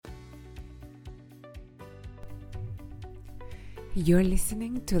You're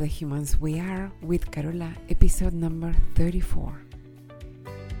listening to The Humans We Are with Carola, episode number 34.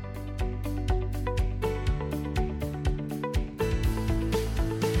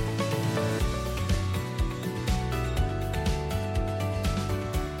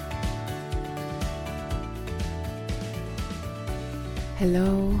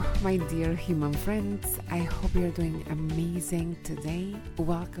 Hello, my dear human friends. I hope you're doing amazing today.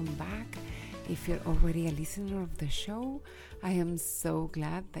 Welcome back. If you're already a listener of the show, I am so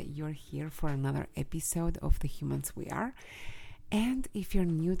glad that you're here for another episode of The Humans We Are. And if you're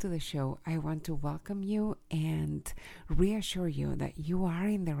new to the show, I want to welcome you and reassure you that you are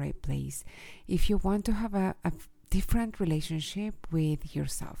in the right place if you want to have a different relationship with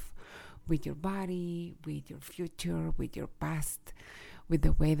yourself, with your body, with your future, with your past, with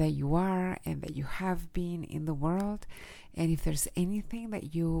the way that you are and that you have been in the world. And if there's anything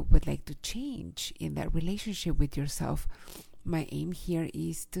that you would like to change in that relationship with yourself, my aim here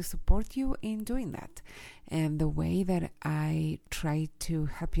is to support you in doing that. And the way that I try to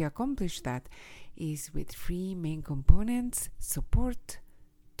help you accomplish that is with 3 main components: support,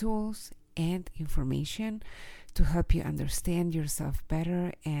 tools, and information to help you understand yourself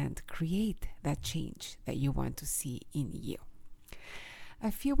better and create that change that you want to see in you. A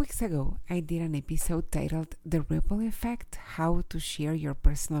few weeks ago, I did an episode titled The Ripple Effect: How to Share Your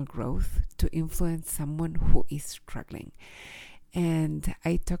Personal Growth to Influence Someone Who is Struggling. And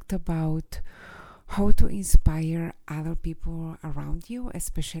I talked about how to inspire other people around you,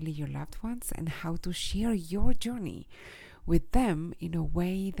 especially your loved ones, and how to share your journey with them in a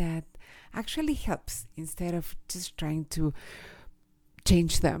way that actually helps instead of just trying to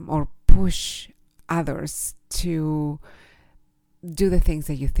change them or push others to do the things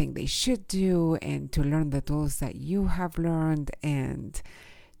that you think they should do and to learn the tools that you have learned and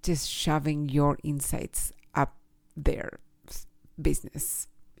just shoving your insights up their business.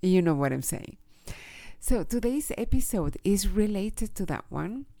 You know what I'm saying. So today's episode is related to that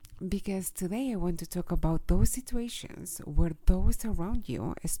one because today I want to talk about those situations where those around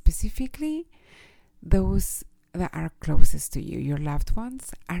you, specifically those that are closest to you, your loved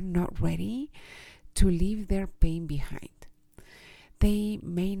ones, are not ready to leave their pain behind. They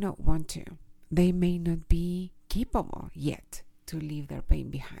may not want to. They may not be capable yet to leave their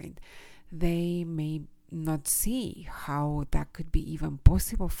pain behind. They may not see how that could be even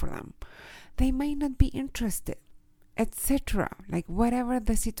possible for them. They might not be interested, etc. Like whatever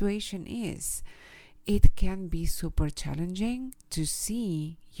the situation is, it can be super challenging to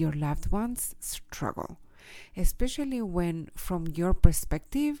see your loved ones struggle, especially when from your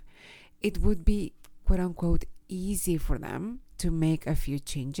perspective, it would be quote unquote easy for them to make a few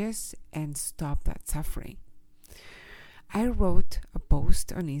changes and stop that suffering. I wrote a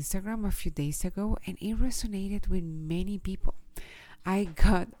post on Instagram a few days ago and it resonated with many people. I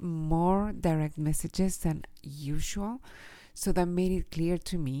got more direct messages than usual, so that made it clear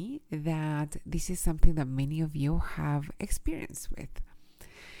to me that this is something that many of you have experience with.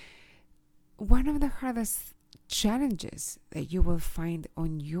 One of the hardest challenges that you will find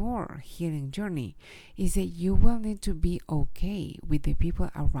on your healing journey is that you will need to be okay with the people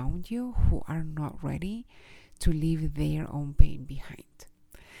around you who are not ready to leave their own pain behind.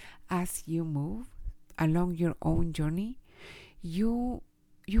 As you move along your own journey, you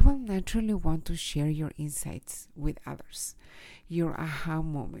will naturally want to share your insights with others, your aha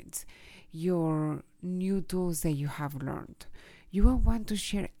moments, your new tools that you have learned. You will want to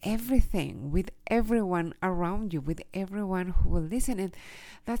share everything with everyone around you, with everyone who will listen. And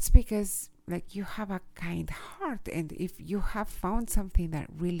that's because you have a kind heart. And if you have found something that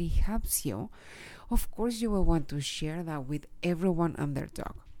really helps you, of course you will want to share that with everyone and their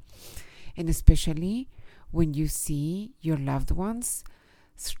dog. And especially when you see your loved ones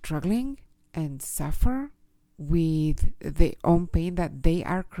struggling and suffer with their own pain that they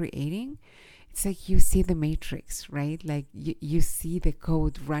are creating. It's like you see the matrix, right? Like you see the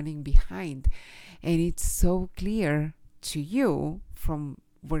code running behind, and it's so clear to you from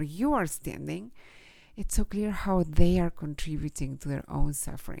where you are standing. It's so clear how they are contributing to their own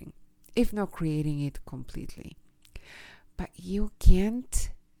suffering, if not creating it completely. But you can't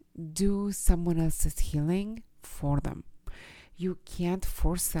do someone else's healing for them. You can't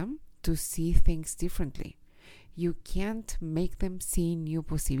force them to see things differently. You can't make them see new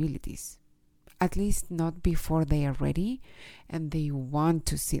possibilities. At least not before they are ready and they want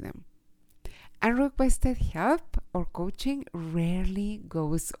to see them. Unrequested help or coaching rarely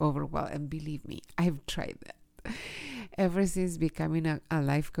goes over well, and believe me, I've tried that. Ever since becoming a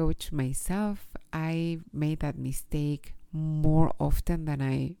life coach myself, I made that mistake more often than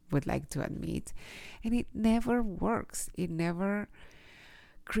I would like to admit. And it never works. It never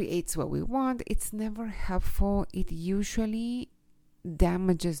creates what we want. It's never helpful. It usually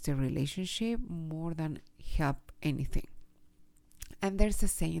damages the relationship more than help anything. And there's a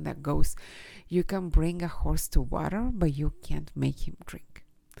saying that goes, you can bring a horse to water, but you can't make him drink.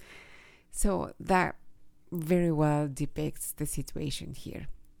 So that very well depicts the situation here.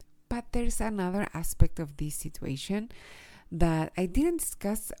 But there's another aspect of this situation that I didn't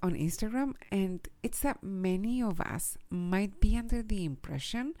discuss on Instagram, and it's that many of us might be under the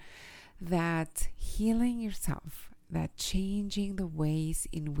impression that healing yourself, that changing the ways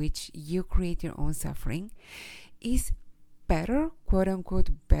in which you create your own suffering is better, quote unquote,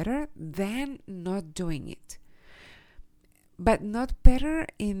 better than not doing it. But not better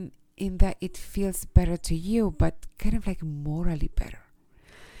in that it feels better to you, but kind of like morally better.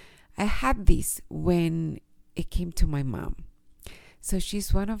 I had this when it came to my mom. So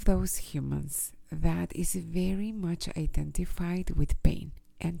she's one of those humans that is very much identified with pain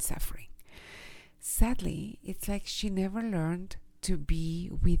and suffering. Sadly, it's like she never learned to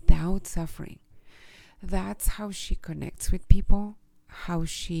be without suffering. That's how she connects with people, how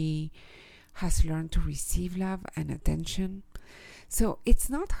she has learned to receive love and attention. So it's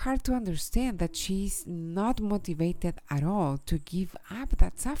not hard to understand that she's not motivated at all to give up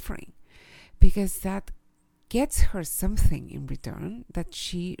that suffering, because that gets her something in return that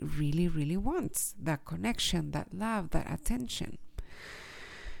she really, really wants. That connection, that love, that attention.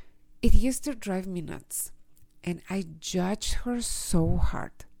 It used to drive me nuts, and I judged her so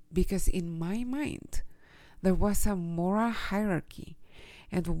hard because in my mind there was a moral hierarchy,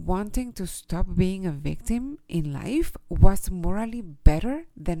 and wanting to stop being a victim in life was morally better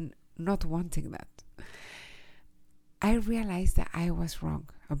than not wanting that. I realized that I was wrong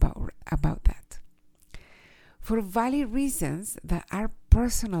about that. For valid reasons that are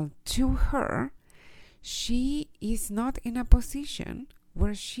personal to her, she is not in a position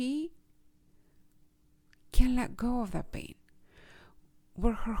where she can let go of that pain,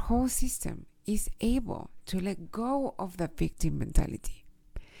 where her whole system is able to let go of the victim mentality.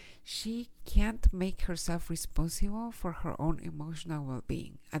 She can't make herself responsible for her own emotional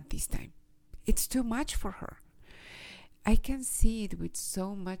well-being at this time. It's too much for her. I can see it with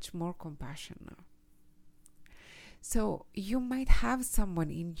so much more compassion now. So you might have someone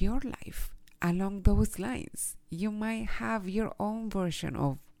in your life along those lines. You might have your own version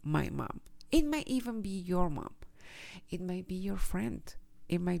of my mom. It might even be your mom. It might be your friend.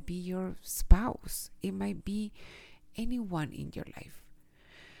 It might be your spouse. It might be anyone in your life.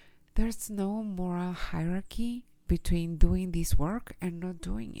 There's no moral hierarchy between doing this work and not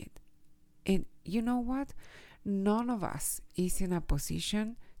doing it. And you know what? None of us is in a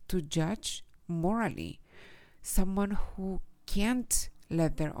position to judge morally someone who can't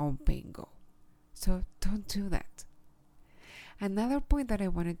let their own pain go. So don't do that. Another point that I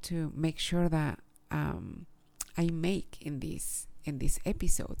wanted to make sure that I make in this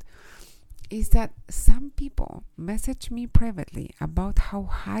episode is that some people message me privately about how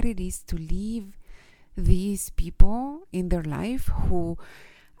hard it is to leave these people in their life who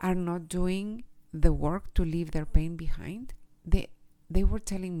are not doing the work to leave their pain behind. They were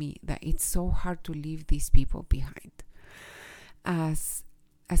telling me that it's so hard to leave these people behind. As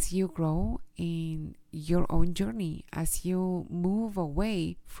you grow in your own journey, as you move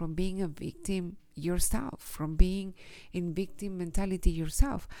away from being a victim yourself, from being in victim mentality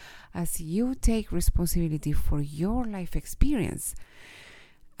yourself, as you take responsibility for your life experience,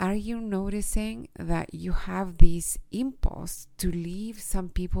 are you noticing that you have this impulse to leave some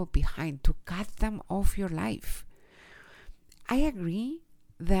people behind, to cut them off your life? I agree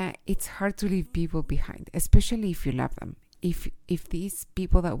that it's hard to leave people behind, especially if you love them. If these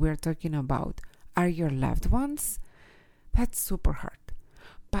people that we're talking about are your loved ones, that's super hard.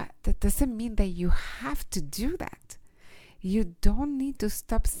 But that doesn't mean that you have to do that. You don't need to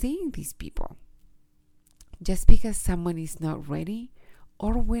stop seeing these people. Just because someone is not ready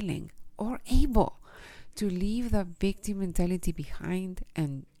or willing or able to leave the victim mentality behind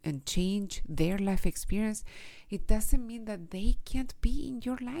and change their life experience, it doesn't mean that they can't be in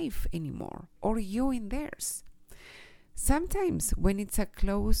your life anymore or you in theirs. Sometimes when it's a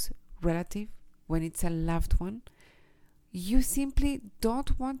close relative, when it's a loved one, you simply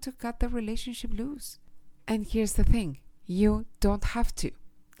don't want to cut the relationship loose. And here's the thing, you don't have to.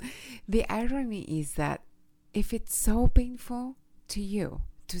 The irony is that if it's so painful to you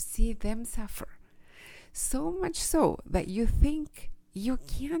to see them suffer, so much so that you think you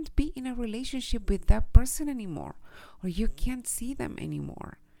can't be in a relationship with that person anymore, or you can't see them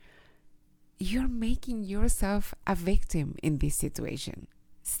anymore, you're making yourself a victim in this situation.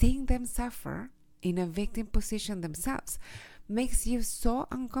 Seeing them suffer in a victim position themselves makes you so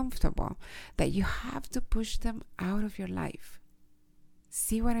uncomfortable that you have to push them out of your life.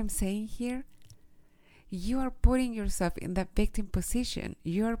 See what I'm saying here? You are putting yourself in that victim position.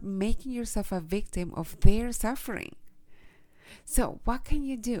 You're making yourself a victim of their suffering. So what can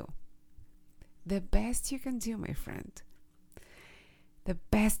you do? The best you can do, my friend, the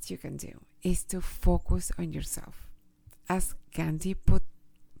best you can do is to focus on yourself. As Gandhi put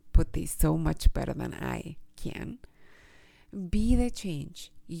this so much better than I can, be the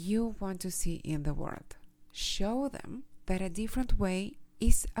change you want to see in the world. Show them that a different way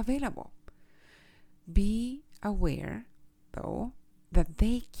is available. Be aware, though, that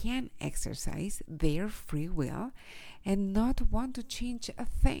they can exercise their free will and not want to change a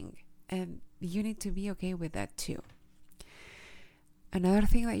thing. And you need to be okay with that too. Another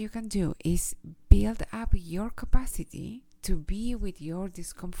thing that you can do is build up your capacity to be with your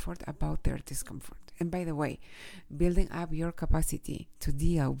discomfort about their discomfort. And by the way, building up your capacity to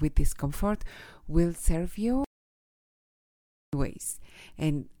deal with discomfort will serve you in ways.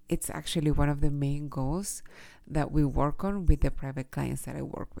 And it's actually one of the main goals that we work on with the private clients that I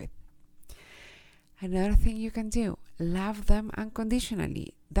work with. Another thing you can do, love them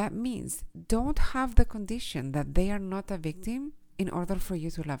unconditionally. That means don't have the condition that they are not a victim in order for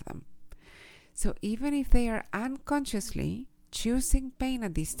you to love them. So even if they are unconsciously choosing pain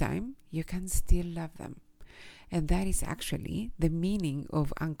at this time, you can still love them. And that is actually the meaning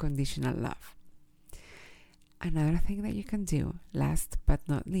of unconditional love. Another thing that you can do, last but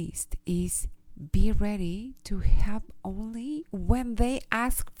not least, is be ready to help only when they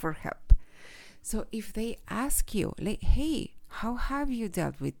ask for help. So if they ask you, like, hey, how have you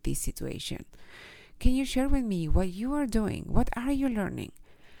dealt with this situation? Can you share with me what you are doing? What are you learning?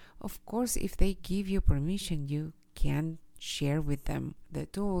 Of course, if they give you permission, you can share with them the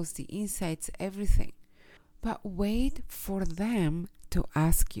tools, the insights, everything. But wait for them to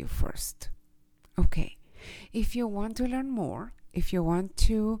ask you first. Okay, if you want to learn more, if you want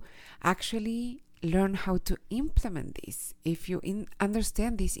to actually learn how to implement this, if you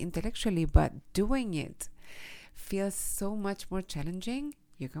understand this intellectually, but doing it feels so much more challenging,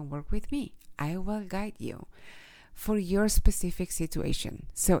 you can work with me. I will guide you for your specific situation.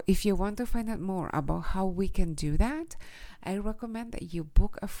 So if you want to find out more about how we can do that, I recommend that you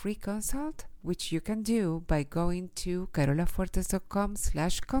book a free consult, which you can do by going to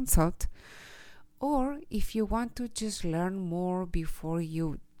carolafuertes.com/consult. Or if you want to just learn more before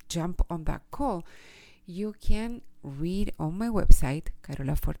you jump on that call, you can read on my website,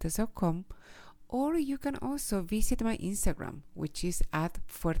 carolafuertes.com, or you can also visit my Instagram, which is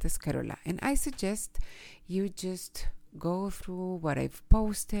 @fuertescarola. And I suggest you just go through what I've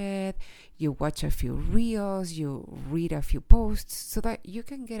posted, you watch a few reels, you read a few posts, so that you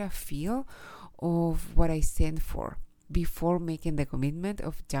can get a feel of what I stand for before making the commitment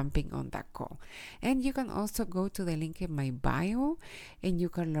of jumping on that call. And you can also go to the link in my bio and you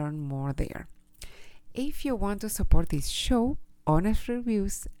can learn more there. If you want to support this show, honest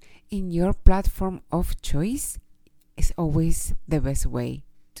reviews in your platform of choice is always the best way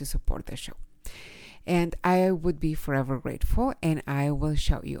to support the show. And I would be forever grateful, and I will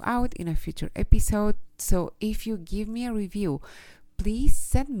shout you out in a future episode. So if you give me a review, please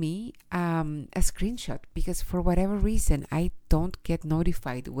send me a screenshot, because for whatever reason I don't get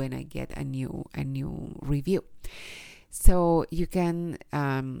notified when I get a new review. So you can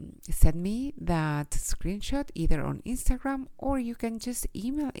send me that screenshot either on Instagram, or you can just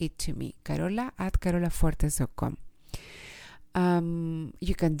email it to me, carola@carolafuertes.com.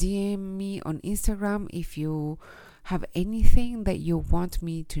 You can DM me on Instagram if you have anything that you want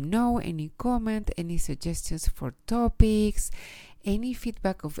me to know, any comment, any suggestions for topics, any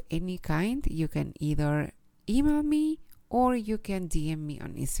feedback of any kind. You can either email me or you can DM me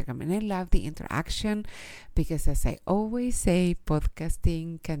on Instagram. And I love the interaction because, as I always say,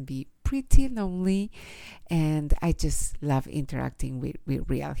 podcasting can be pretty lonely, and I just love interacting with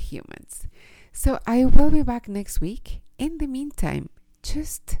real humans. So I will be back next week. In the meantime,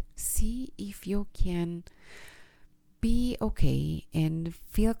 just see if you can be okay and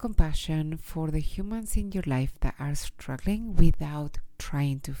feel compassion for the humans in your life that are struggling without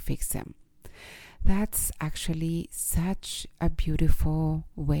trying to fix them. That's actually such a beautiful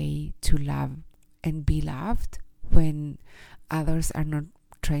way to love and be loved, when others are not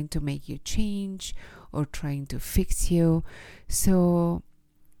trying to make you change or trying to fix you. So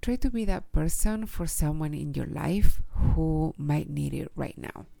try to be that person for someone in your life who might need it right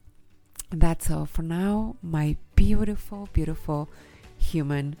now. That's all for now, my beautiful, beautiful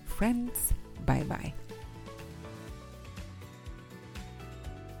human friends. Bye bye.